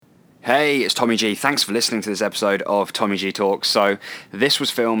Hey, it's Tommy G. Thanks for listening to this episode of Tommy G Talks. So this was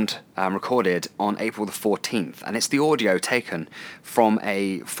filmed, recorded on April the 14th, and it's the audio taken from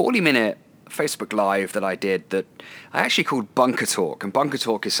a 40-minute Facebook Live that I did that I actually called Bunker Talk. And Bunker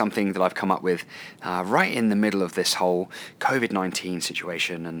Talk is something that I've come up with right in the middle of this whole COVID-19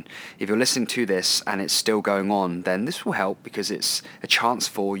 situation. And if you're listening to this and it's still going on, then this will help because it's a chance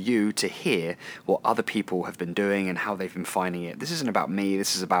for you to hear what other people have been doing and how they've been finding it. This isn't about me,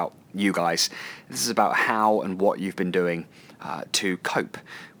 this is about you guys. This is about how and what you've been doing to cope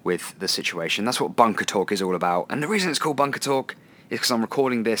with the situation. That's what Bunker Talk is all about. And the reason it's called Bunker Talk is because I'm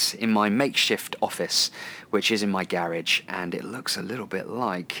recording this in my makeshift office, which is in my garage, and it looks a little bit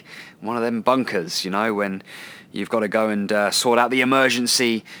like one of them bunkers, you know, when you've got to go and sort out the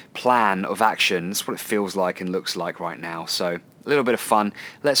emergency plan of action. That's what it feels like and looks like right now. So a little bit of fun.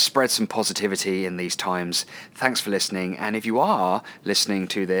 Let's spread some positivity in these times. Thanks for listening. And if you are listening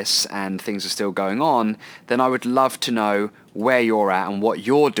to this and things are still going on, then I would love to know where you're at and what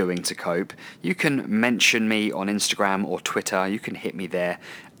you're doing to cope. You can mention me on Instagram or Twitter. You can hit me there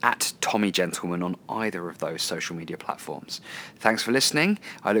at Tommy Gentleman on either of those social media platforms. Thanks for listening.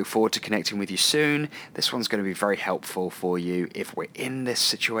 I look forward to connecting with you soon. This one's going to be very helpful for you if we're in this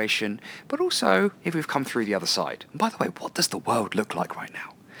situation, but also if we've come through the other side. And by the way, what does the world look like right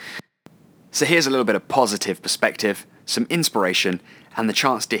now? So here's a little bit of positive perspective, some inspiration, and the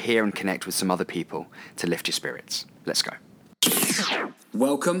chance to hear and connect with some other people to lift your spirits. Let's go.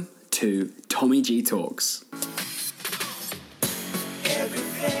 Welcome to Tommy G Talks.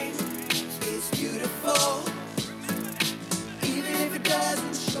 Everything is beautiful, even if it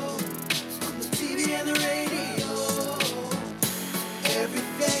doesn't show on the TV and the radio.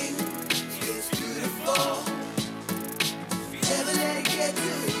 Everything is beautiful. Never let it get to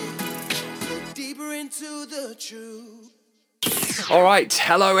you. Look deeper into the truth. All right,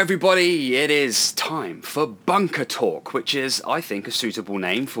 hello everybody. It is time for Bunker Talk, which is, I think, a suitable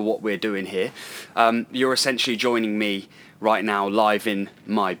name for what we're doing here. You're essentially joining me right now live in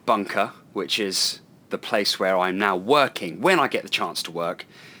my bunker, which is the place where I'm now working. When I get the chance to work,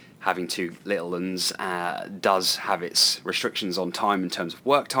 having two little ones does have its restrictions on time in terms of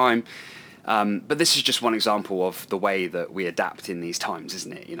work time. But this is just one example of the way that we adapt in these times,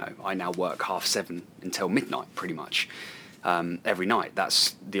 isn't it? You know, I now work 7:30 until midnight, pretty much. Every night.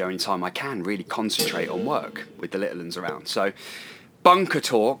 That's the only time I can really concentrate on work with the little ones around. So Bunker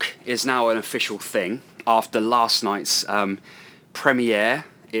Talk is now an official thing after last night's premiere.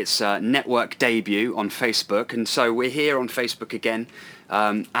 It's a network debut on Facebook, and so we're here on Facebook again,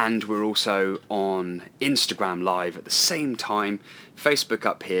 and we're also on Instagram Live at the same time. Facebook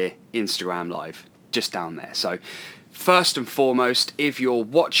up here, Instagram Live just down there. So first and foremost, if you're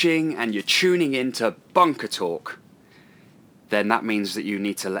watching and you're tuning into Bunker Talk, then that means that you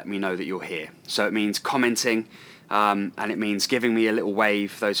need to let me know that you're here. So it means commenting, and it means giving me a little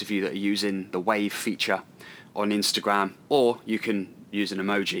wave, those of you that are using the wave feature on Instagram, or you can use an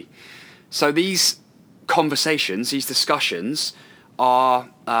emoji. So these conversations, these discussions are,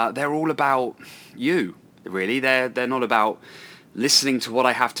 they're all about you, really. They're not about listening to what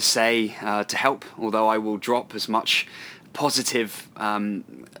I have to say to help, although I will drop as much positive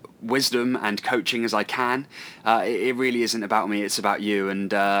wisdom and coaching as I can. It really isn't about me, it's about you.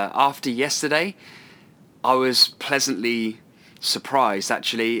 And after yesterday, I was pleasantly surprised,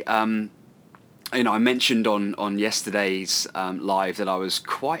 actually. I mentioned on yesterday's live that I was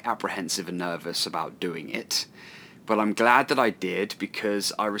quite apprehensive and nervous about doing it, but I'm glad that I did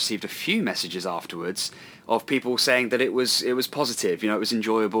because I received a few messages afterwards of people saying that it was positive, it was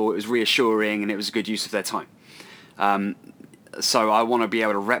enjoyable, it was reassuring, and it was a good use of their time. So I want to be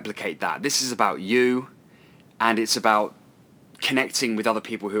able to replicate that. This is about you, and it's about connecting with other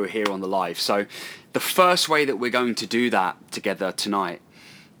people who are here on the live. So the first way that we're going to do that together tonight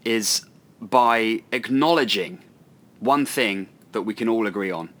is by acknowledging one thing that we can all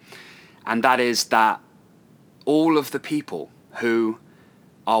agree on, and that is that all of the people who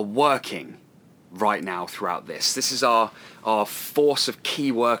are working right now throughout this is our force of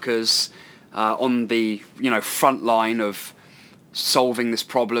key workers on the front line of solving this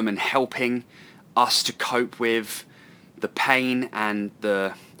problem and helping us to cope with the pain and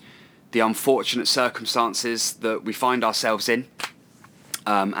the unfortunate circumstances that we find ourselves in,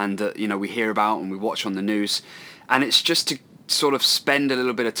 and that we hear about and we watch on the news. And it's just to sort of spend a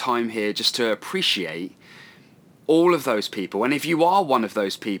little bit of time here just to appreciate all of those people. And if you are one of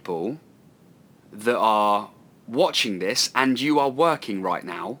those people that are watching this and you are working right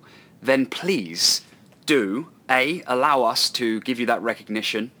now, then please do allow us to give you that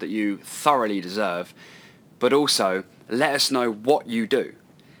recognition that you thoroughly deserve, but also let us know what you do.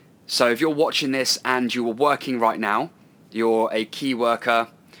 So if you're watching this and you are working right now, you're a key worker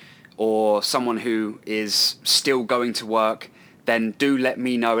or someone who is still going to work, then do let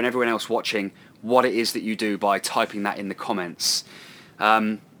me know and everyone else watching what it is that you do by typing that in the comments.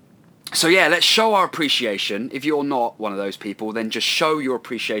 So yeah, let's show our appreciation. If you're not one of those people, then just show your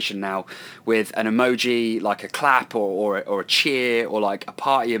appreciation now with an emoji, like a clap or a cheer or like a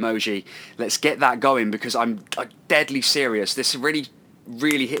party emoji. Let's get that going because I'm deadly serious. This really,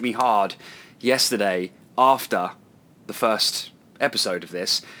 really hit me hard yesterday after the first episode of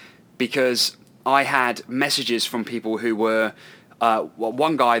this because I had messages from people who were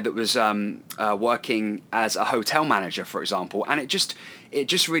one guy that was working as a hotel manager, for example, and it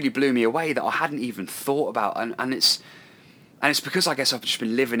just really blew me away that I hadn't even thought about, and it's because I guess I've just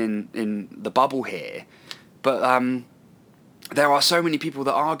been living in the bubble here, but there are so many people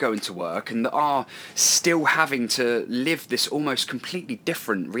that are going to work and that are still having to live this almost completely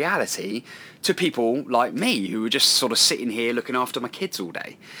different reality to people like me who are just sort of sitting here looking after my kids all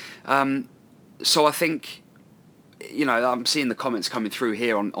day. So I think, you know, I'm seeing the comments coming through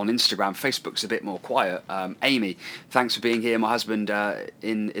here on Instagram. Facebook's a bit more quiet. Amy, thanks for being here. My husband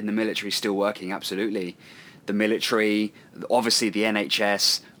in the military, still working, absolutely. The military, obviously the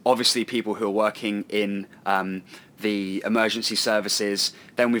NHS, obviously people who are working in the emergency services.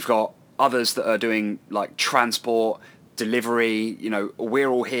 Then we've got others that are doing like transport, delivery. You know, we're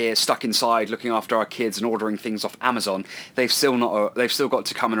all here stuck inside looking after our kids and ordering things off Amazon. They've still got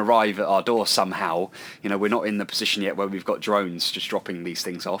to come and arrive at our door somehow. You know, we're not in the position yet where we've got drones just dropping these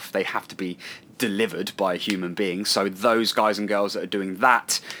things off. They have to be delivered by a human being. So those guys and girls that are doing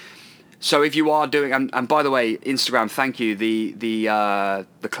that. So if you are doing, and by the way, Instagram, thank you. The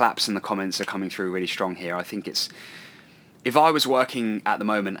claps and the comments are coming through really strong here. I think it's, if I was working at the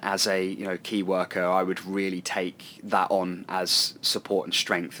moment as a key worker, I would really take that on as support and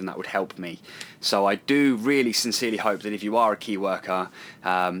strength, and that would help me. So I do really sincerely hope that if you are a key worker,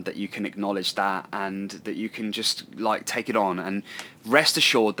 that you can acknowledge that and that you can just like take it on, and rest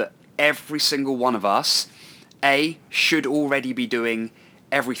assured that every single one of us, should already be doing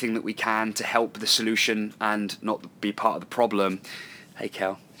everything that we can to help the solution and not be part of the problem. Hey,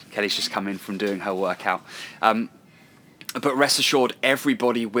 Kelly's just come in from doing her workout. But rest assured,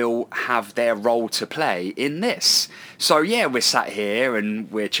 everybody will have their role to play in this. So yeah, we're sat here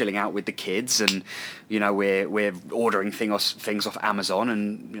and we're chilling out with the kids, and we're ordering things off Amazon,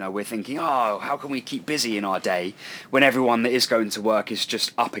 and we're thinking, oh, how can we keep busy in our day when everyone that is going to work is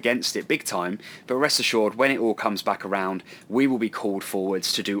just up against it big time? But rest assured, when it all comes back around, we will be called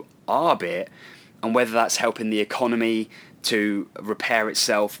forwards to do our bit, and whether that's helping the economy to repair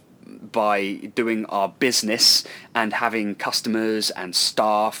itself by doing our business and having customers and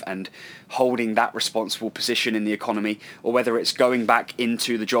staff and holding that responsible position in the economy, or whether it's going back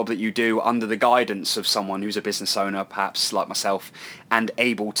into the job that you do under the guidance of someone who's a business owner, perhaps like myself, and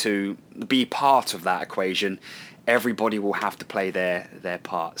able to be part of that equation, everybody will have to play their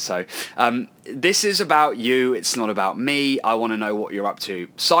part. So this is about you, it's not about me. I want to know what you're up to.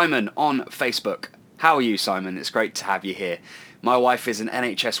 Simon on Facebook. How are you, Simon? It's great to have you here. My wife is an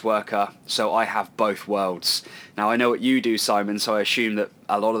NHS worker, so I have both worlds. Now, I know what you do, Simon, so I assume that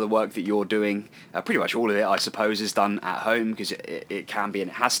a lot of the work that you're doing, pretty much all of it, I suppose, is done at home, because it can be and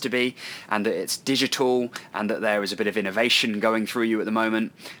it has to be, and that it's digital, and that there is a bit of innovation going through you at the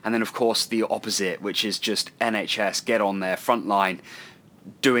moment. And then, of course, the opposite, which is just NHS, get on there, front line,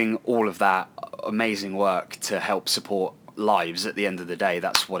 doing all of that amazing work to help support lives at the end of the day.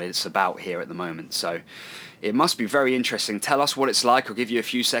 That's what it's about here at the moment. So it must be very interesting. Tell us what it's like. I'll give you a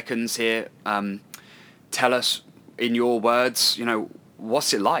few seconds here. Tell us in your words,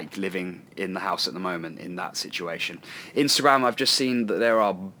 what's it like living in the house at the moment in that situation. Instagram, I've just seen that there are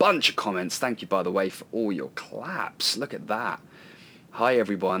a bunch of comments. Thank you, by the way, for all your claps. Look at that. Hi,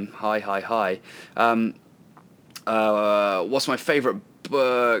 everyone. Hi. What's my favorite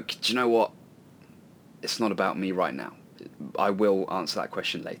book? Do you know what? It's not about me right now. I will answer that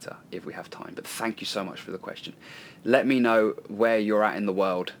question later if we have time, but thank you so much for the question. Let me know where you're at in the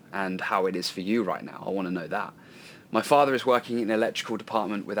world and how it is for you right now. I want to know that. My father is working in an electrical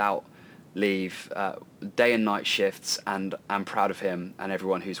department without leave, day and night shifts, and I'm proud of him and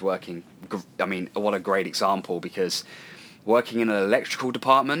everyone who's working. I mean, what a great example, because working in an electrical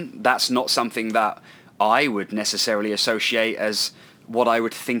department, that's not something that I would necessarily associate as what I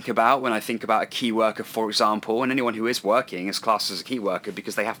would think about when I think about a key worker, for example, and anyone who is working is classed as a key worker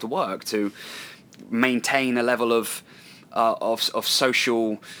because they have to work to maintain a level of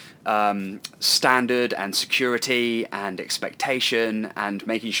social standard and security and expectation, and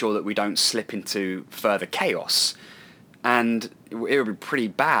making sure that we don't slip into further chaos. And it would be pretty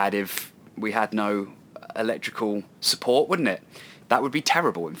bad if we had no electrical support, wouldn't it? That would be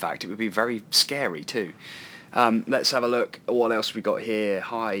terrible, in fact. It would be very scary too. Let's have a look at what else we got here.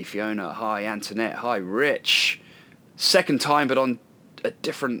 Hi, Fiona. Hi, Antoinette. Hi, Rich. Second time, but on a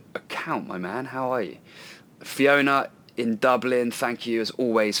different account, my man. How are you? Fiona in Dublin, thank you as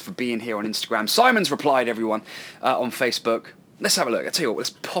always for being here on Instagram. Simon's replied, everyone, on Facebook. Let's have a look. I tell you what, let's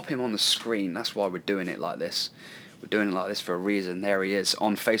pop him on the screen. That's why we're doing it like this. We're doing it like this for a reason. There he is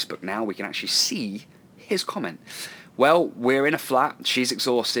on Facebook now. We can actually see his comment. Well, we're in a flat. She's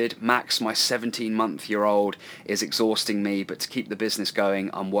exhausted. Max, my 17-month-year-old, is exhausting me, but to keep the business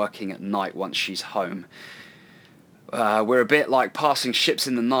going, I'm working at night once she's home. We're a bit like passing ships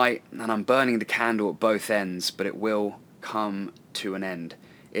in the night, and I'm burning the candle at both ends, but it will come to an end.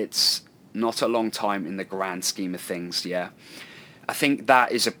 It's not a long time in the grand scheme of things, yeah. I think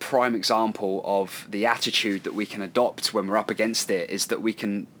that is a prime example of the attitude that we can adopt when we're up against it, is that we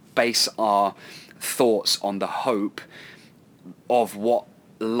can base our thoughts on the hope of what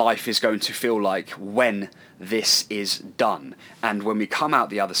life is going to feel like when this is done, and when we come out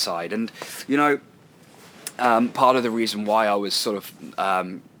the other side. And, you know, part of the reason why I was sort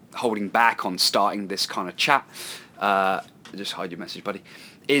of holding back on starting this kind of chat, just hide your message, buddy,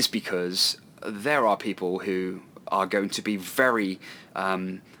 is because there are people who are going to be very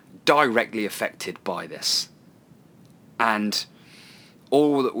directly affected by this. And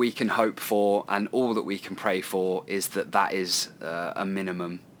all that we can hope for and all that we can pray for is that that is a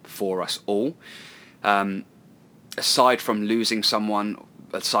minimum for us all. Aside from losing someone,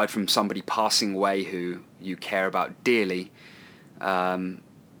 aside from somebody passing away who you care about dearly,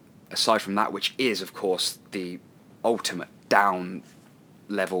 aside from that, which is, of course, the ultimate down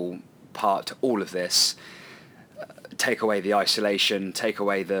level part to all of this, take away the isolation, take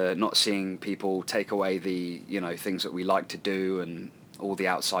away the not seeing people, take away the, you know, things that we like to do and all the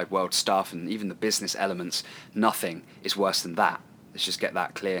outside world stuff and even the business elements, nothing is worse than that. Let's just get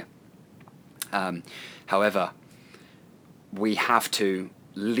that clear. However, we have to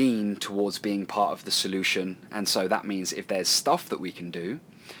lean towards being part of the solution, and so that means if there's stuff that we can do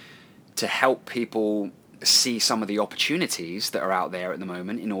to help people see some of the opportunities that are out there at the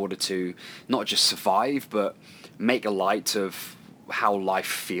moment in order to not just survive but make a light of how life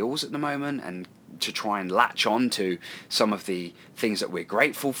feels at the moment, and to try and latch on to some of the things that we're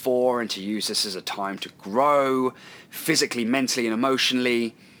grateful for, and to use this as a time to grow physically, mentally and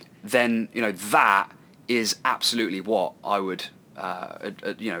emotionally, then, you know, that is absolutely what I would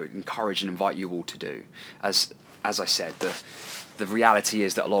encourage and invite you all to do. As I said, the reality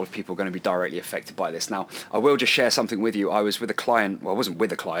is that a lot of people are going to be directly affected by this. Now, I will just share something with you. I was with a client. Well, I wasn't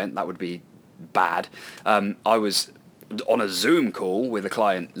with a client. That would be bad. I was on a Zoom call with a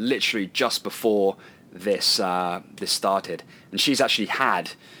client literally just before this started, and she's actually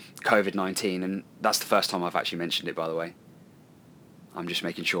had COVID-19, and that's the first time I've actually mentioned it, by the way. I'm just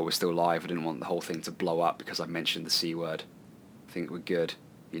making sure we're still live. I didn't want the whole thing to blow up because I mentioned the C word. I think we're good.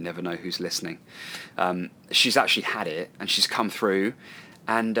 You never know who's listening. She's actually had it, and she's come through,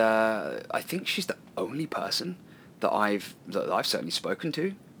 and I think she's the only person that I've certainly spoken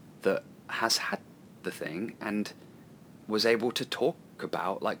to that has had the thing and was able to talk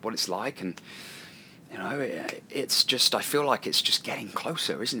about like what it's like. And you know, it's just, I feel like it's just getting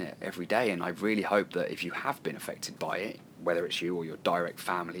closer, isn't it, every day? And I really hope that if you have been affected by it, whether it's you or your direct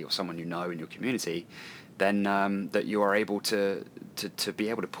family or someone you know in your community, then that you are able to be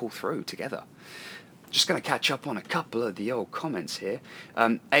able to pull through together. Just going to catch up on a couple of the old comments here.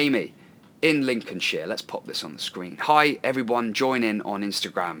 Amy in Lincolnshire, let's pop this on the screen. Hi everyone, join in on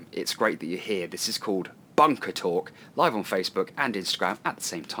Instagram. It's great that you're here. This is called Bunker Talk, live on Facebook and Instagram at the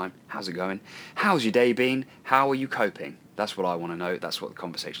same time. How's it going? How's your day been? How are you coping? That's what I want to know. That's what the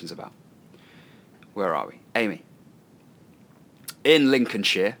conversation's about. Where are we? Amy. In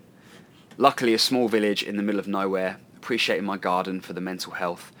Lincolnshire, luckily a small village in the middle of nowhere, appreciating my garden for the mental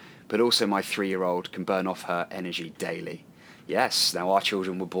health, but also my 3-year-old can burn off her energy daily. Yes, now our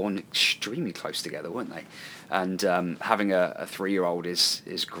children were born extremely close together, weren't they? And having a 3-year-old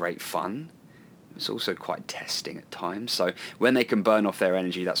is great fun. It's also quite testing at times. So when they can burn off their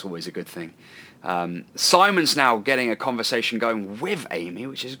energy, that's always a good thing. Simon's now getting a conversation going with Amy,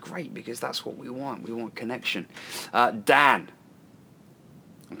 which is great because that's what we want. We want connection. Dan,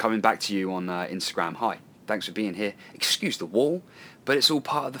 I'm coming back to you on Instagram. Hi, thanks for being here. Excuse the wall, but it's all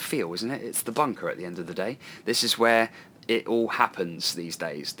part of the feel, isn't it? It's the bunker at the end of the day. This is where it all happens these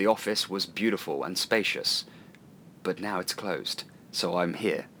days. The office was beautiful and spacious, but now it's closed. So I'm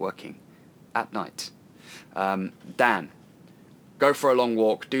here working at night. Dan, go for a long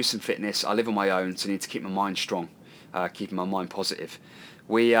walk, do some fitness. I live on my own, so I need to keep my mind strong. keeping my mind positive.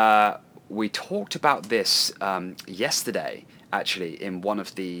 We talked about this yesterday, actually, in one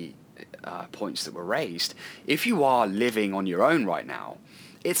of the points that were raised. If you are living on your own right now,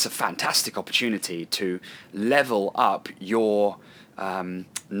 it's a fantastic opportunity to level up your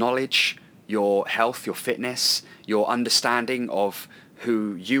knowledge, your health, your fitness, your understanding of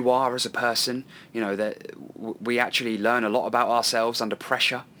who you are as a person. You know, that we actually learn a lot about ourselves under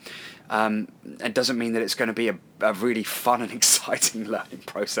pressure. It doesn't mean that it's going to be a really fun and exciting learning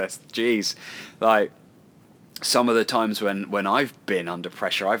process. Jeez, like some of the times when I've been under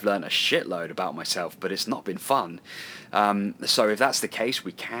pressure, I've learned a shitload about myself, but it's not been fun. So if that's the case,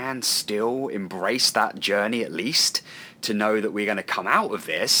 we can still embrace that journey, at least to know that we're going to come out of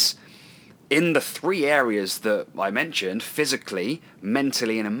this in the 3 areas that I mentioned: physically,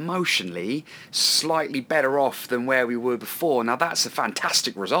 mentally, and emotionally, slightly better off than where we were before. Now that's a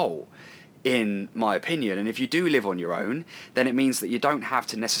fantastic result, in my opinion. And if you do live on your own, then it means that you don't have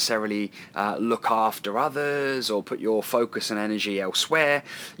to necessarily look after others or put your focus and energy elsewhere.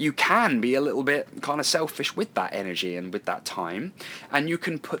 You can be a little bit kind of selfish with that energy and with that time, and you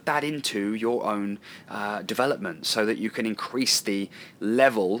can put that into your own development so that you can increase the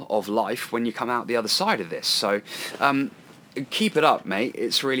level of life when you come out the other side of this. So keep it up, mate.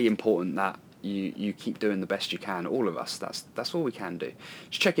 It's really important that you keep doing the best you can, all of us. That's all we can do.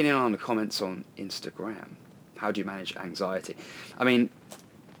 Just checking in on the comments on Instagram. How do you manage anxiety? I mean,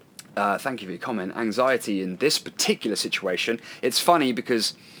 thank you for your comment. Anxiety in this particular situation, it's funny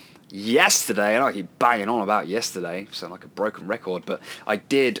because yesterday, and I keep banging on about yesterday, sound like a broken record, but I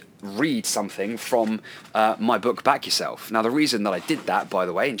did read something from my book, Back Yourself. Now, the reason that I did that, by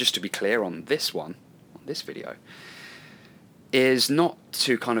the way, and just to be clear on this video, is not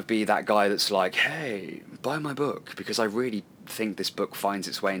to kind of be that guy that's like, hey, buy my book, because I really think this book finds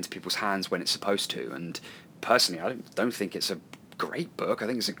its way into people's hands when it's supposed to. And personally, I don't think it's a great book. I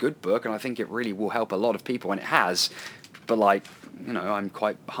think it's a good book, and I think it really will help a lot of people, and it has. But like, you know, I'm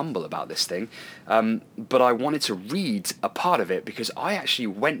quite humble about this thing. But I wanted to read a part of it because I actually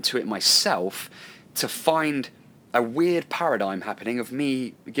went to it myself to find a weird paradigm happening of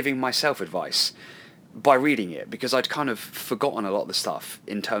me giving myself advice by reading it, because I'd kind of forgotten a lot of the stuff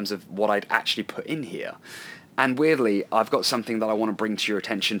in terms of what I'd actually put in here. And weirdly, I've got something that I want to bring to your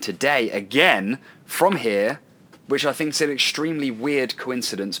attention today, again, from here, which I think is an extremely weird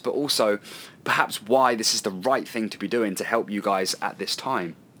coincidence, but also perhaps why this is the right thing to be doing to help you guys at this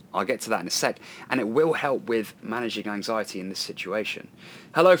time. I'll get to that in a sec. And it will help with managing anxiety in this situation.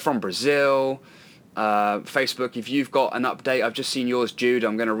 Hello from Brazil. Facebook, if you've got an update, I've just seen yours, Jude.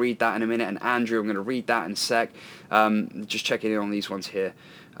 I'm going to read that in a minute. And Andrew, I'm going to read that in a sec. Just checking in on these ones here.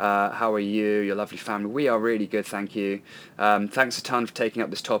 How are you, your lovely family? We are really good, thank you. Thanks a ton for taking up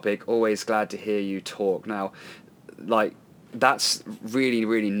this topic. Always glad to hear you talk. Now, like, that's really,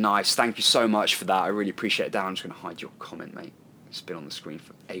 really nice. Thank you so much for that. I really appreciate it. Dan, I'm just going to hide your comment, mate. It's been on the screen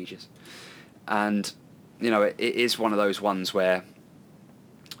for ages. And, you know, it is one of those ones where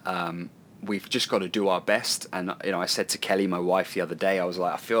we've just got to do our best. And, you know, I said to Kelly, my wife, the other day, I was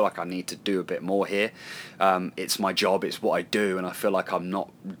like, I feel like I need to do a bit more here. It's my job, it's what I do, and I feel like I'm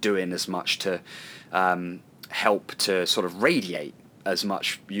not doing as much to help to sort of radiate as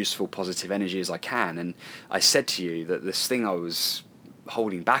much useful positive energy as I can. And I said to you that this thing I was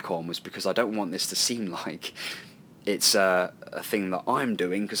holding back on was because I don't want this to seem like it's a thing that I'm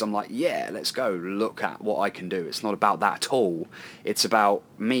doing, because I'm like, yeah, let's go look at what I can do. It's not about that at all. It's about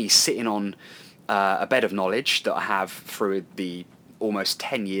me sitting on a bed of knowledge that I have through the almost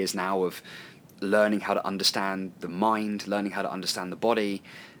 10 years now of learning how to understand the mind, learning how to understand the body,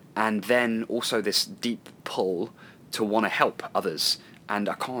 and then also this deep pull to want to help others. And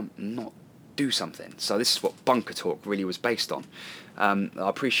I can't not do something. So this is what Bunker Talk really was based on. I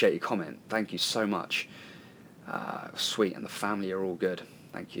appreciate your comment. Thank you so much. Sweet, and the family are all good.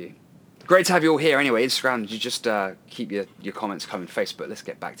 Thank you. Great to have you all here. Anyway, Instagram, you just keep your comments coming. Facebook, let's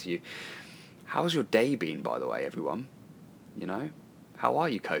get back to you. How's your day been, by the way, everyone? You know, how are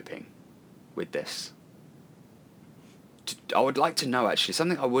you coping with this? I would like to know, actually,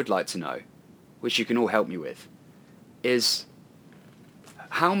 something I would like to know, which you can all help me with, is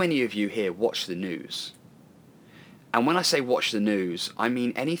how many of you here watch the news? And when I say watch the news, I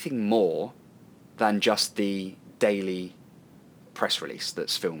mean anything more than just the daily press release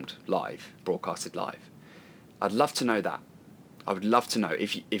that's filmed live, broadcasted live. I'd love to know that. I would love to know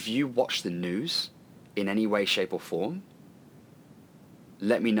if you watch the news in any way, shape or form.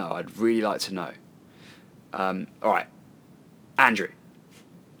 Let me know. I'd really like to know. All right, Andrew.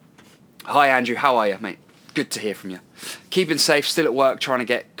 Hi, Andrew. How are you, mate? Good to hear from you. Keeping safe, still at work, trying to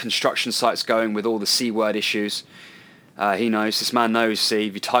get construction sites going with all the C word issues. He knows. This man knows. See,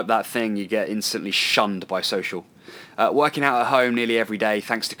 if you type that thing, you get instantly shunned by social. Working out at home nearly every day,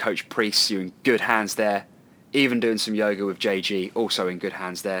 thanks to Coach Priest. You're in good hands there. Even doing some yoga with JG, also in good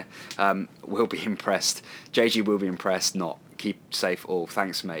hands there. We'll be impressed. JG will be impressed. Not. Keep safe all.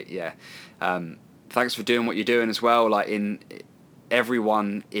 Thanks, mate. Yeah. Thanks for doing what you're doing as well.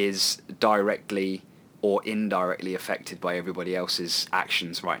 Everyone is directly or indirectly affected by everybody else's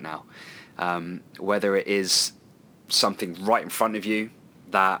actions right now. Whether it is something right in front of you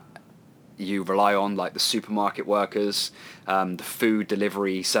that you rely on, like the supermarket workers, the food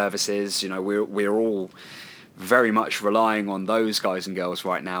delivery services, we're all very much relying on those guys and girls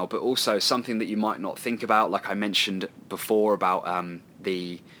right now, but also something that you might not think about, like I mentioned before about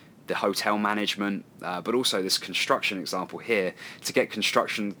the hotel management, but also this construction example here. To get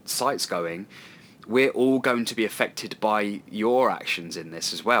construction sites going, we're all going to be affected by your actions in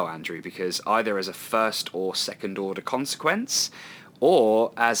this as well, Andrew, because either as a first or second order consequence,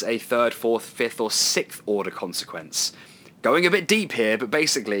 or as a third, fourth, fifth or sixth order consequence. Going a bit deep here, but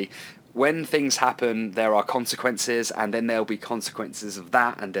basically, when things happen, there are consequences, and then there'll be consequences of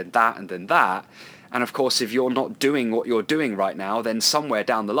that, and then that, and then that. And of course, if you're not doing what you're doing right now, then somewhere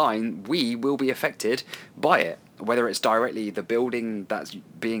down the line, we will be affected by it. Whether it's directly the building that's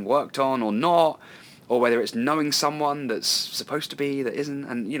being worked on or not, or whether it's knowing someone that's supposed to be that isn't.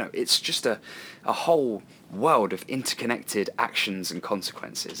 And, it's just a whole world of interconnected actions and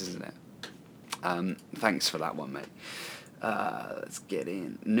consequences, isn't it? Thanks for that one, mate. Let's get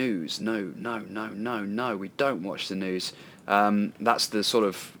in. News. No. We don't watch the news. That's the sort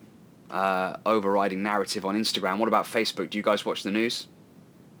of overriding narrative on Instagram. What about Facebook? Do you guys watch the news?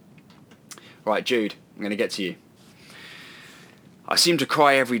 Right, Jude, I'm going to get to you. I seem to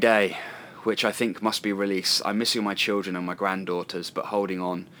cry every day, which I think must be release. I'm missing my children and my granddaughters, but holding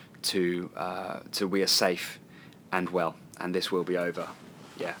on to we are safe and well, and this will be over.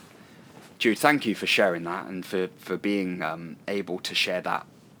 Yeah. Jude, thank you for sharing that and for being able to share that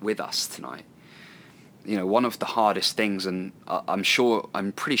with us tonight. One of the hardest things, and I'm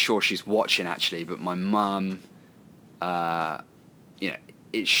pretty sure she's watching actually, but my mum,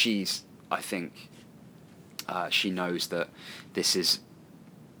 she knows that this is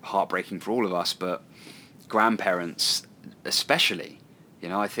heartbreaking for all of us, but grandparents especially,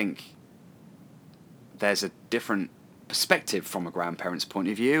 I think there's a different perspective from a grandparent's point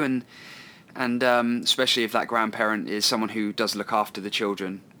of view, and especially if that grandparent is someone who does look after the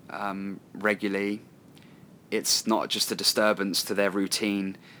children regularly. It's not just a disturbance to their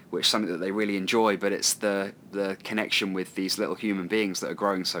routine, which is something that they really enjoy, but it's the connection with these little human beings that are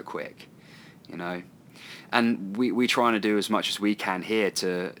growing so quick, And we try to do as much as we can here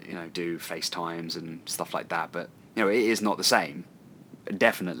to, do FaceTimes and stuff like that, but, it is not the same,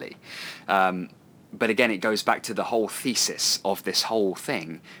 definitely. But again, it goes back to the whole thesis of this whole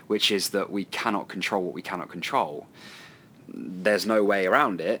thing, which is that we cannot control what we cannot control. There's no way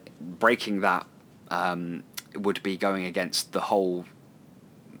around it. Breaking that would be going against the whole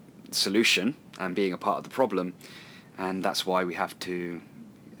solution and being a part of the problem, and that's why we have to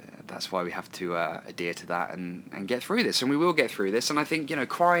adhere to that and get through this, and we will get through this. And I think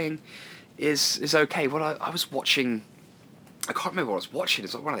crying is okay. Well, I was watching, I can't remember what I was watching.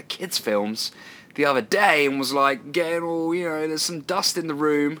 It's like one of the kids' films the other day, and was like getting all there's some dust in the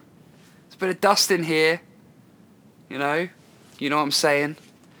room. There's a bit of dust in here. You know what I'm saying?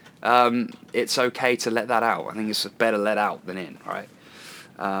 It's okay to let that out. I think it's better let out than in, right?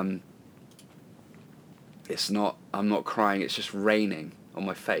 I'm not crying, it's just raining on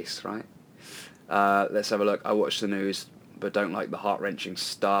my face, right? Let's have a look. I watch the news, but don't like the heart-wrenching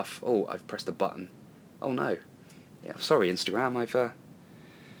stuff. Oh, I've pressed a button. Oh no. Yeah, sorry Instagram,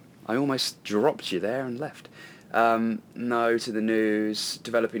 I almost dropped you there and left. No to the news.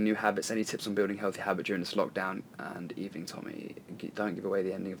 Developing new habits. Any tips on building healthy habit during this lockdown? And evening, Tommy. Don't give away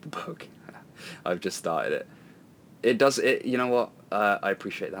the ending of the book. I've just started it. It does it. You know what? I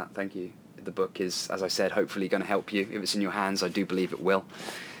appreciate that. Thank you. The book is, as I said, hopefully going to help you. If it's in your hands, I do believe it will.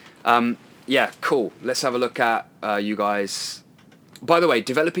 Yeah, cool. Let's have a look at you guys. By the way,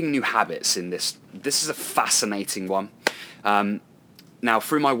 developing new habits in this. This is a fascinating one. Now,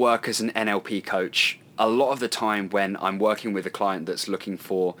 through my work as an NLP coach, a lot of the time when I'm working with a client that's looking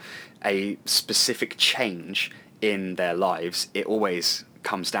for a specific change in their lives, it always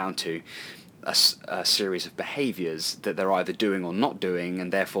comes down to a series of behaviors that they're either doing or not doing,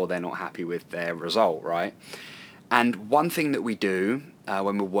 and therefore they're not happy with their result, right? And one thing that we do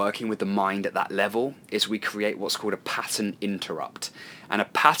when we're working with the mind at that level is we create what's called a pattern interrupt. And a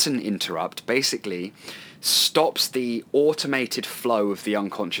pattern interrupt basically stops the automated flow of the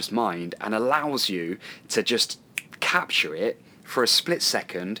unconscious mind and allows you to just capture it for a split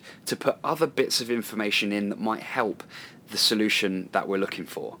second to put other bits of information in that might help the solution that we're looking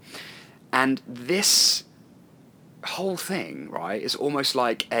for. And this whole thing, right, is almost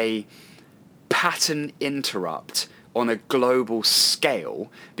like a pattern interrupt on a global scale,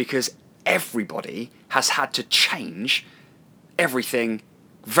 because everybody has had to change everything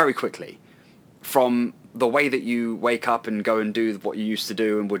very quickly. From the way that you wake up and go and do what you used to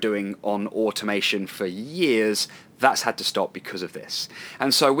do and were doing on automation for years, that's had to stop because of this.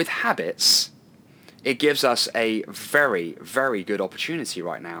 And so with habits, it gives us a very, very good opportunity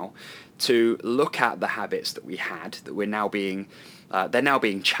right now to look at the habits that we had that we're now being, they're now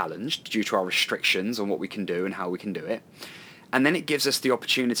being challenged due to our restrictions on what we can do and how we can do it. And then it gives us the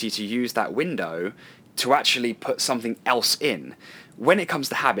opportunity to use that window to actually put something else in. When it comes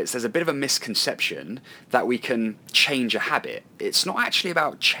to habits, there's a bit of a misconception that we can change a habit. It's not actually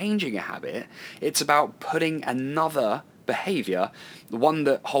about changing a habit, it's about putting another behavior, the one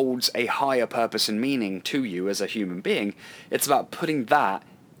that holds a higher purpose and meaning to you as a human being. It's about putting that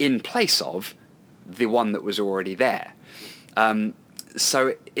in place of the one that was already there.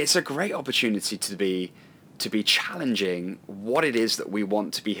 So it's a great opportunity to be challenging what it is that we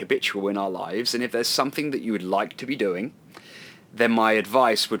want to be habitual in our lives. And if there's something that you would like to be doing, then my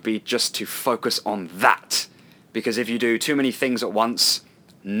advice would be just to focus on that. Because if you do too many things at once,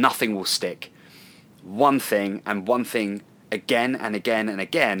 nothing will stick. One thing and one thing again and again and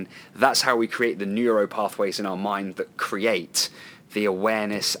again, that's how we create the neuro pathways in our mind that create the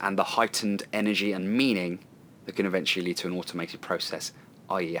awareness and the heightened energy and meaning that can eventually lead to an automated process,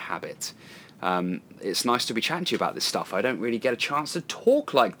 i.e. a habit. It's nice to be chatting to you about this stuff. I don't really get a chance to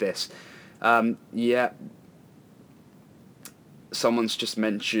talk like this. Someone's just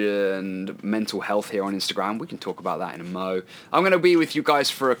mentioned mental health here on Instagram. We can talk about that in a mo. I'm going to be with you guys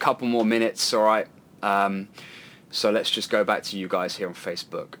for a couple more minutes, all right? So let's just go back to you guys here on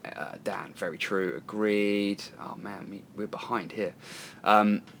Facebook. Dan, very true, agreed. Oh man, we're behind here.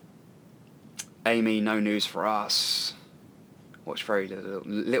 Amy, no news for us. Watch very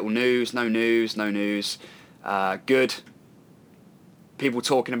little news, no news. Good. People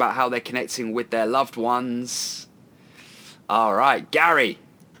talking about how they're connecting with their loved ones. All right, Gary.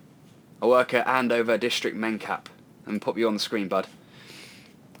 I work at Andover District MenCap. Let me pop you on the screen, bud.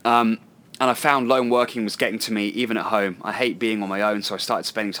 And I found lone working was getting to me even at home. I hate being on my own, so I started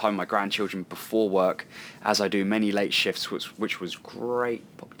spending time with my grandchildren before work, as I do many late shifts, which was great.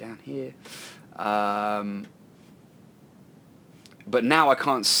 Pop it down here. But now I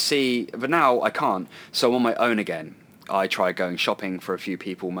can't, so I'm on my own again. I try going shopping for a few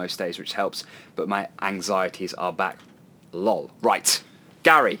people most days, which helps, but my anxieties are back. Lol. Right.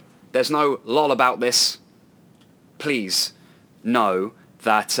 Gary, there's no lol about this. Please know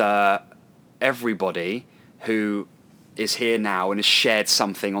that everybody who is here now and has shared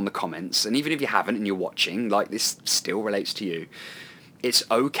something on the comments, and even if you haven't and you're watching, like, this still relates to you, it's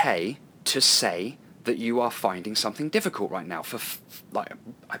okay to say that you are finding something difficult right now.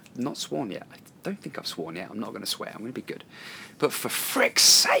 I've not sworn yet. I don't think I've sworn yet. I'm not going to swear. I'm going to be good. But for frick's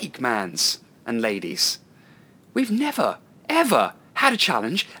sake, mans and ladies, we've never, ever had a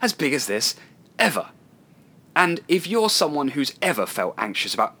challenge as big as this, ever. And if you're someone who's ever felt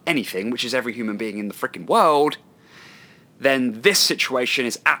anxious about anything, which is every human being in the frickin' world, then this situation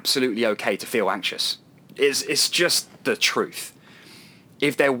is absolutely okay to feel anxious. It's just the truth.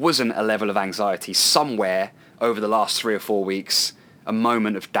 If there wasn't a level of anxiety somewhere over the last 3 or 4 weeks, a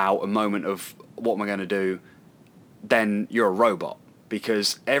moment of doubt, a moment of what am I going to do, then you're a robot.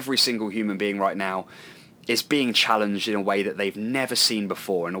 Because every single human being right now is being challenged in a way that they've never seen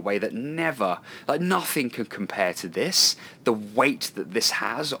before, in a way that nothing can compare to this. The weight that this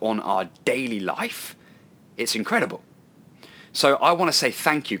has on our daily life, it's incredible. So I want to say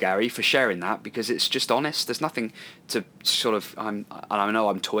thank you, Gary, for sharing that, because it's just honest. There's nothing to sort of, I know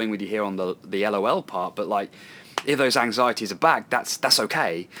I'm toying with you here on the LOL part, but like, if those anxieties are back, that's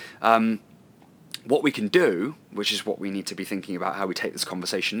okay. What we can do, which is what we need to be thinking about how we take this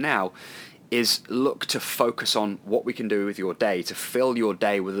conversation now, is look to focus on what we can do with your day to fill your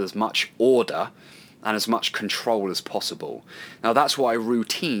day with as much order and as much control as possible. Now, that's why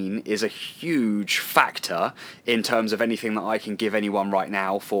routine is a huge factor in terms of anything that I can give anyone right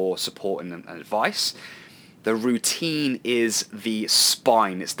now for support and advice. The routine is the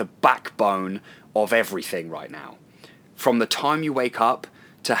spine, it's the backbone of everything right now. From the time you wake up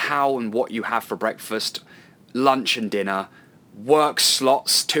to how and what you have for breakfast, lunch and dinner, work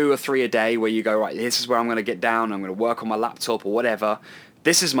slots, 2 or 3 a day where you go, right, this is where I'm going to get down, I'm going to work on my laptop or whatever.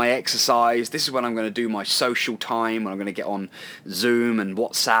 This is my exercise, this is when I'm going to do my social time, when I'm going to get on Zoom and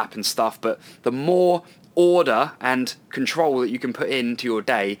WhatsApp and stuff. But the more order and control that you can put into your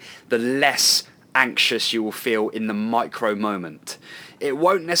day, the less anxious you will feel in the micro moment. It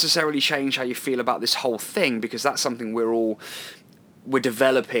won't necessarily change how you feel about this whole thing, because that's something we're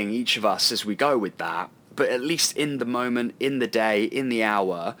developing, each of us, as we go with that. But at least in the moment, in the day, in the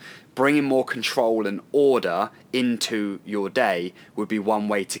hour, bringing more control and order into your day would be one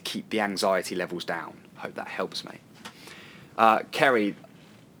way to keep the anxiety levels down. Hope that helps, mate. Kerry,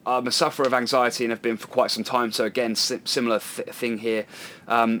 I'm a sufferer of anxiety and have been for quite some time, so again, similar thing here.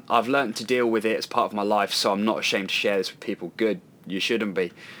 I've learned to deal with it as part of my life, so I'm not ashamed to share this with people. Good, you shouldn't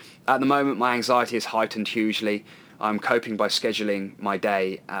be. At the moment, my anxiety is heightened hugely. I'm coping by scheduling my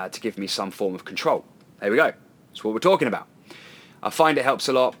day to give me some form of control. There we go. That's what we're talking about. I find it helps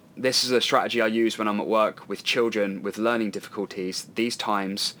a lot. This is a strategy I use when I'm at work with children with learning difficulties. These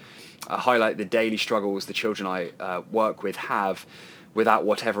times highlight the daily struggles the children I work with have without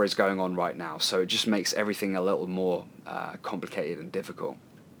whatever is going on right now. So it just makes everything a little more complicated and difficult.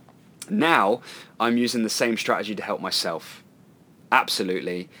 Now, I'm using the same strategy to help myself.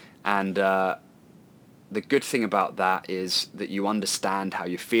 Absolutely. And the good thing about that is that you understand how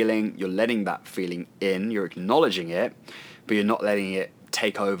you're feeling, you're letting that feeling in, you're acknowledging it, but you're not letting it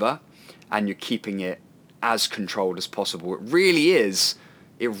take over, and you're keeping it as controlled as possible. It really is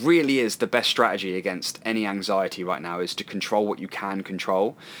the best strategy against any anxiety right now, is to control what you can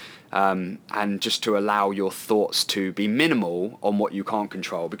control, and just to allow your thoughts to be minimal on what you can't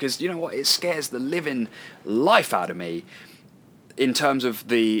control. Because you know what, it scares the living life out of me in terms of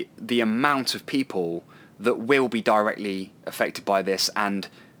the amount of people that will be directly affected by this, and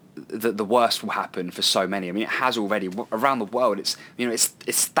that the worst will happen for so many. I mean, it has already around the world. It's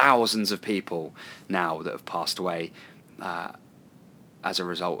thousands of people now that have passed away as a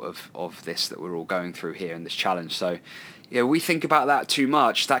result of this that we're all going through here in this challenge. So, we think about that too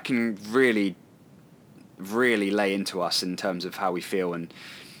much. That can really, really lay into us in terms of how we feel, and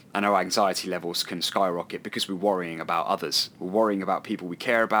our anxiety levels can skyrocket because we're worrying about others. We're worrying about people we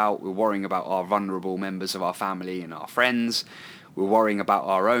care about. We're worrying about our vulnerable members of our family and our friends. We're worrying about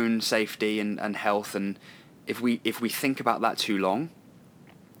our own safety and health. And if we think about that too long,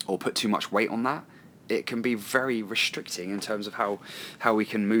 or put too much weight on that, it can be very restricting in terms of how we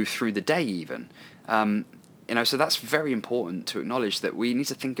can move through the day even. So that's very important to acknowledge, that we need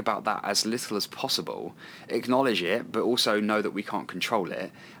to think about that as little as possible, acknowledge it, but also know that we can't control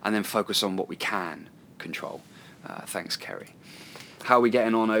it, and then focus on what we can control. Thanks, Kerry. How are we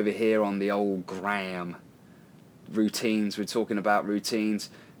getting on over here on the old Graham? Routines, we're talking about routines.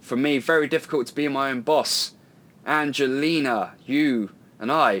 For me, very difficult to be my own boss. Angelina, you and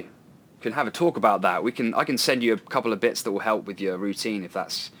I can have a talk about that. I can send you a couple of bits that will help with your routine. If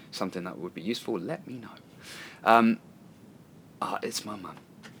that's something that would be useful, let me know. It's my mum.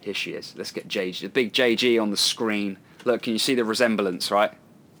 Here she is. Let's get JG, the big JG on the screen. Look, can you see the resemblance, right?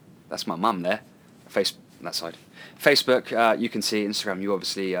 That's my mum there. That side. Facebook, you can see. Instagram, you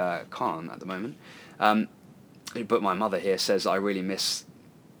obviously can't at the moment. But my mother here says, I really miss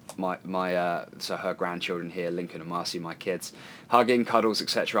so her grandchildren here, Lincoln and Marcy, my kids. Hugging, cuddles,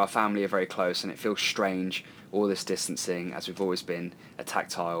 etc. Our family are very close, and it feels strange, all this distancing, as we've always been a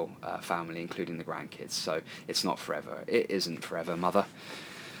tactile family, including the grandkids. So it's not forever. It isn't forever, Mother.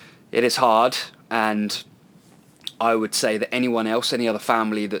 It is hard, and I would say that anyone else, any other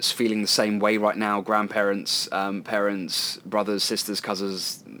family that's feeling the same way right now, grandparents, parents, brothers, sisters,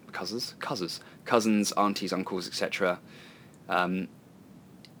 cousins, aunties, uncles, etc.,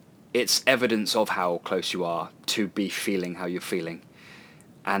 it's evidence of how close you are to be feeling how you're feeling.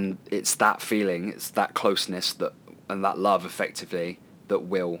 And it's that feeling, it's that closeness and that love, effectively, that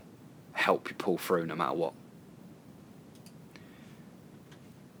will help you pull through no matter what.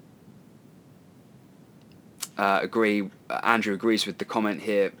 Andrew agrees with the comment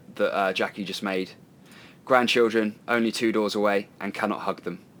here that Jackie just made. Grandchildren, only 2 doors away, and cannot hug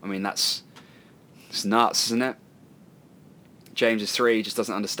them. I mean, it's nuts, isn't it? James is 3, just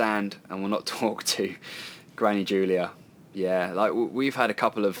doesn't understand and will not talk to Granny Julia. Yeah, like we've had a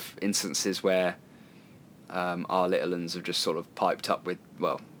couple of instances where our little uns have just sort of piped up with,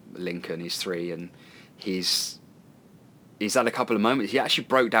 Lincoln, he's 3, and he's had a couple of moments. He actually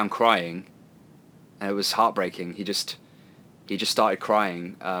broke down crying, and it was heartbreaking. He just started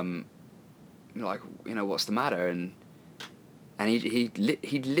crying, what's the matter? And he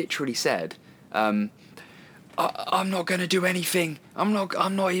literally said, I'm not going to do anything. I'm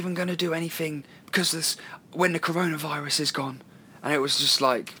not even going to do anything because when the coronavirus is gone. And it was just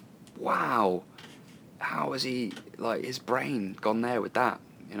like, wow, how has he, his brain gone there with that,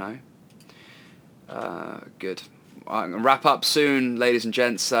 Good. I'm going to wrap up soon, ladies and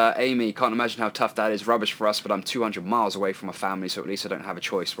gents. Amy, can't imagine how tough that is. Rubbish for us, but I'm 200 miles away from my family, so at least I don't have a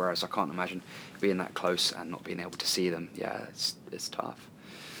choice, whereas I can't imagine being that close and not being able to see them. Yeah, it's tough.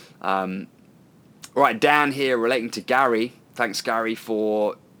 Right, Dan here, relating to Gary. Thanks, Gary,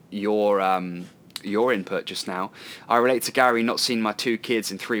 for your input just now. I relate to Gary, not seeing my 2 kids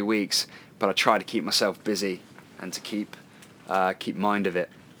in 3 weeks, but I try to keep myself busy and to keep mind of it.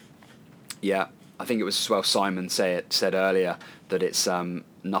 Yeah, I think it was as well Simon said earlier that it's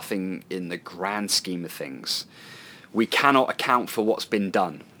nothing in the grand scheme of things. We cannot account for what's been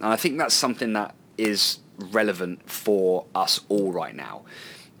done. And I think that's something that is relevant for us all right now.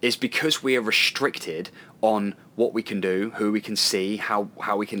 Is because we are restricted on what we can do, who we can see, how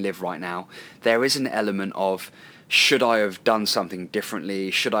we can live right now. There is an element of, should I have done something differently?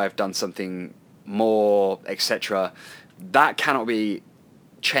 Should I have done something more, etc.? That cannot be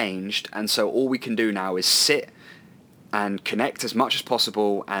changed, and so all we can do now is sit and connect as much as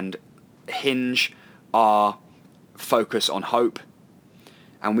possible and hinge our focus on hope,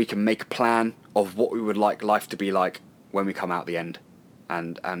 and we can make a plan of what we would like life to be like when we come out the end,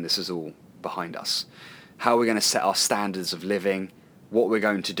 and this is all behind us. How we're going to set our standards of living, what we're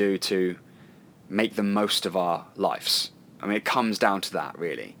going to do to make the most of our lives. I mean, it comes down to that,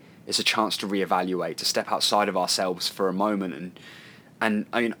 really. It's a chance to reevaluate, to step outside of ourselves for a moment. And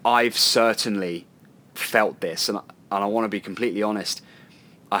I mean, I've certainly felt this, and I want to be completely honest.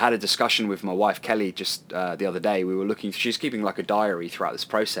 I had a discussion with my wife, Kelly, just the other day. We were looking, she's keeping like a diary throughout this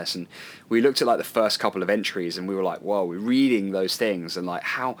process, and we looked at like the first couple of entries, and we were like, whoa, we're reading those things, and like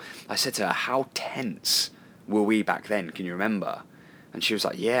I said to her, how tense were we back then? Can you remember? And she was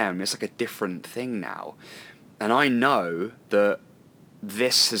like, yeah, I mean, it's like a different thing now. And I know that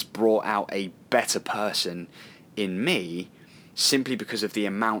this has brought out a better person in me simply because of the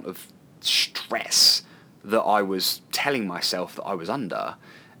amount of stress that I was telling myself that I was under,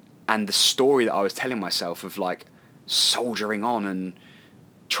 and the story that I was telling myself of like soldiering on and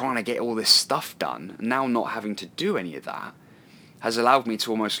trying to get all this stuff done, and now not having to do any of that has allowed me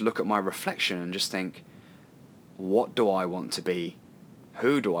to almost look at my reflection and just think, what do I want to be?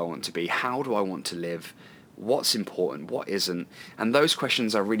 Who do I want to be? How do I want to live? What's important? What isn't? And those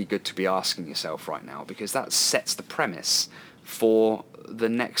questions are really good to be asking yourself right now, because that sets the premise for the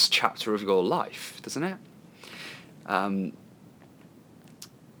next chapter of your life, doesn't it?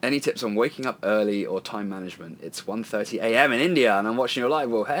 Any tips on waking up early or time management? It's 1:30 a.m. in India and I'm watching your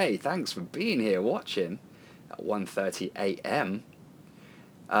live. Well, hey, thanks for being here watching at 1:30 a.m.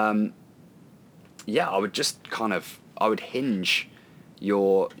 Yeah, I would just I would hinge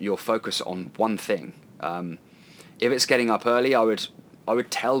your focus on one thing. If it's getting up early, I would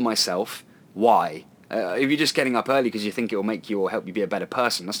tell myself why. If you're just getting up early because you think it will make you or help you be a better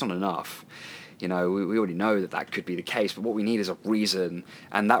person, that's not enough. You know, we already know that could be the case, but what we need is a reason,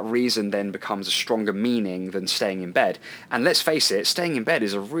 and that reason then becomes a stronger meaning than staying in bed. And let's face it, staying in bed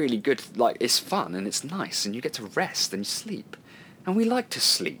is a really good, it's fun and it's nice, and you get to rest and sleep. And we like to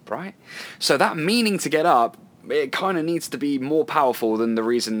sleep, right? So that meaning to get up, it kind of needs to be more powerful than the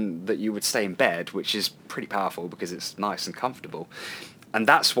reason that you would stay in bed, which is pretty powerful because it's nice and comfortable. And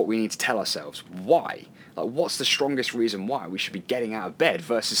that's what we need to tell ourselves. Why? Like, what's the strongest reason why we should be getting out of bed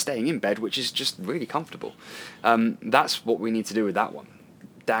versus staying in bed, which is just really comfortable? That's what we need to do with that one.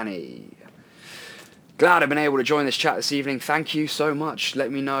 Danny. Glad I've been able to join this chat this evening. Thank you so much.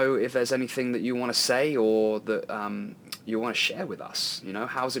 Let me know if there's anything that you want to say or that you want to share with us. You know,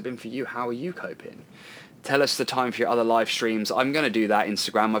 how's it been for you? How are you coping? Tell us the time for your other live streams. I'm going to do that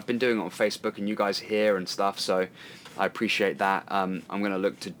Instagram. I've been doing it on Facebook and you guys are here and stuff, so I appreciate that. I'm going to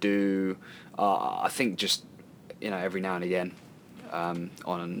look to do, I think just, every now and again on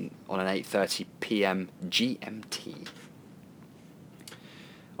an 8:30 p.m. GMT.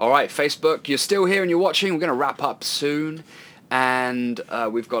 All right, Facebook, you're still here and you're watching. We're going to wrap up soon, and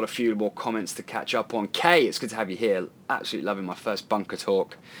we've got a few more comments to catch up on. Kay, it's good to have you here. Absolutely loving my first bunker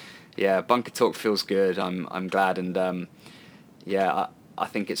talk. Yeah, bunker talk feels good. I'm glad, and I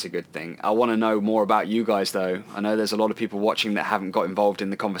think it's a good thing. I want to know more about you guys, though. I know there's a lot of people watching that haven't got involved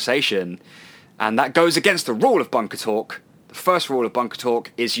in the conversation, and that goes against the rule of bunker talk. The first rule of bunker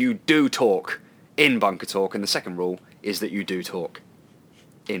talk is you do talk in bunker talk, and the second rule is that you do talk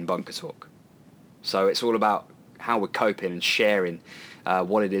in bunker talk. So it's all about how we're coping and sharing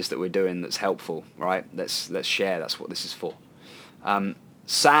what it is that we're doing that's helpful, right? Let's share. That's what this is for.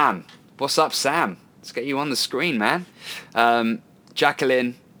 Sam, what's up, Sam? Let's get you on the screen, man.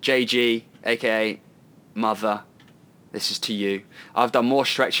 Jacqueline, JG, aka Mother, this is to you. I've done more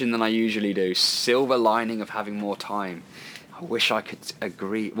stretching than I usually do. Silver lining of having more time. I wish I could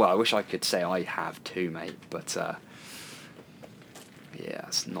agree. Well, I wish I could say I have too, mate. But Yeah,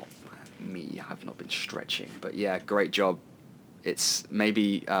 it's not me. I've not been stretching. But yeah, great job. It's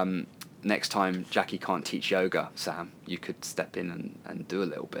maybe next time Jackie can't teach yoga, Sam, you could step in and do a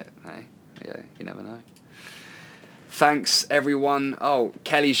little bit. Eh? Yeah, you never know. Thanks, everyone. Oh,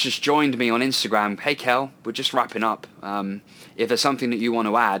 Kelly's just joined me on Instagram. Hey, Kel, we're just wrapping up. If there's something that you want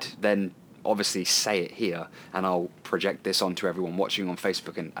to add, then obviously say it here, and I'll project this onto everyone watching on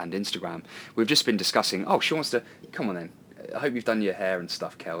Facebook and Instagram. We've just been discussing... Oh, she wants to... Come on, then. I hope you've done your hair and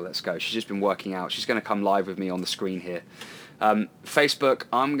stuff, Kel. Let's go. She's just been working out. She's going to come live with me on the screen here. Facebook,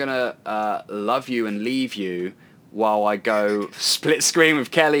 I'm going to love you and leave you while I go split screen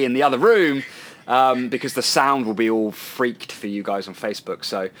with Kelly in the other room, because the sound will be all freaked for you guys on Facebook.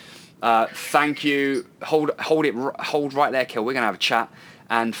 So thank you. Hold right there, Kel. We're going to have a chat.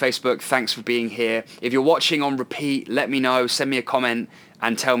 And Facebook, thanks for being here. If you're watching on repeat, let me know. Send me a comment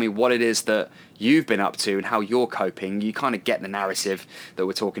and tell me what it is that you've been up to and how you're coping. You kind of get the narrative that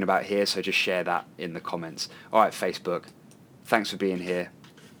we're talking about here, so just share that in the comments. All right, Facebook, thanks for being here.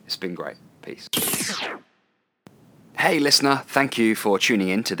 It's been great. Peace. Hey listener, thank you for tuning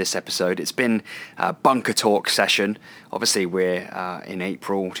in to this episode. It's been a Bunker Talk session. Obviously we're in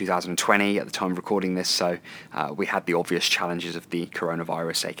April 2020 at the time of recording this, so we had the obvious challenges of the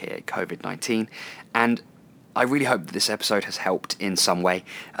coronavirus, aka COVID-19, and I really hope that this episode has helped in some way.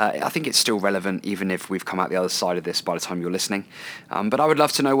 I think it's still relevant even if we've come out the other side of this by the time you're listening. But I would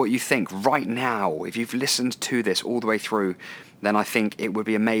love to know what you think right now. If you've listened to this all the way through, then I think it would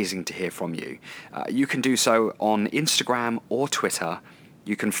be amazing to hear from you. You can do so on Instagram or Twitter.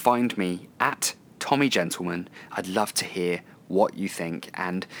 You can find me at Tommy Gentleman. I'd love to hear what you think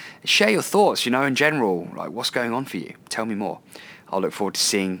and share your thoughts, in general, like what's going on for you. Tell me more. I'll look forward to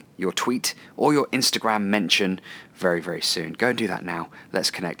seeing your tweet or your Instagram mention very, very soon. Go and do that now.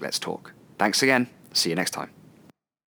 Let's connect. Let's talk. Thanks again. See you next time.